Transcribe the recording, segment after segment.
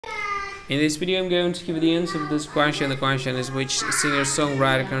In this video, I'm going to give you the answer of this question. The question is, which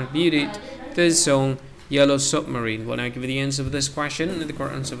singer-songwriter contributed to the song Yellow Submarine? Well, now I give you the answer of this question, and the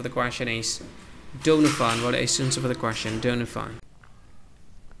correct answer for the question is Donovan. What is the answer for the question? Donovan.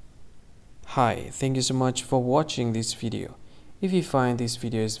 Hi, thank you so much for watching this video. If you find this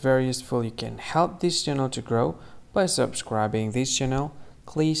video is very useful, you can help this channel to grow by subscribing this channel.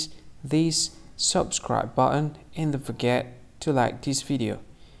 Click this subscribe button and don't forget to like this video.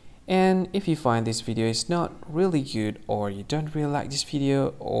 And if you find this video is not really good, or you don't really like this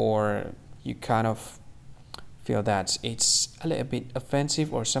video, or you kind of feel that it's a little bit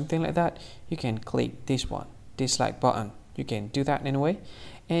offensive or something like that, you can click this one, dislike button. You can do that anyway.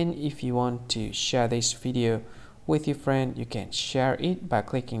 And if you want to share this video with your friend, you can share it by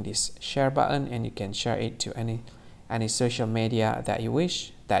clicking this share button, and you can share it to any social media that you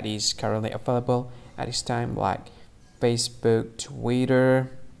wish that is currently available at this time, like Facebook,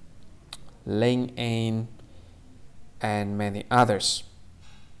 Twitter, LinkedIn, and many others,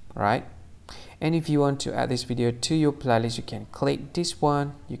 right? And if you want to add this video to your playlist, you can click this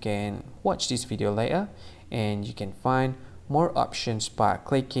one. You can watch this video later, and you can find more options by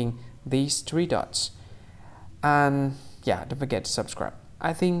clicking these three dots. And yeah, don't forget to subscribe.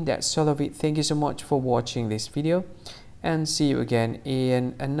 I think that's all of it. Thank you so much for watching this video, and see you again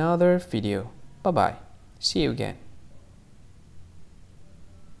in another video. Bye bye. See you again.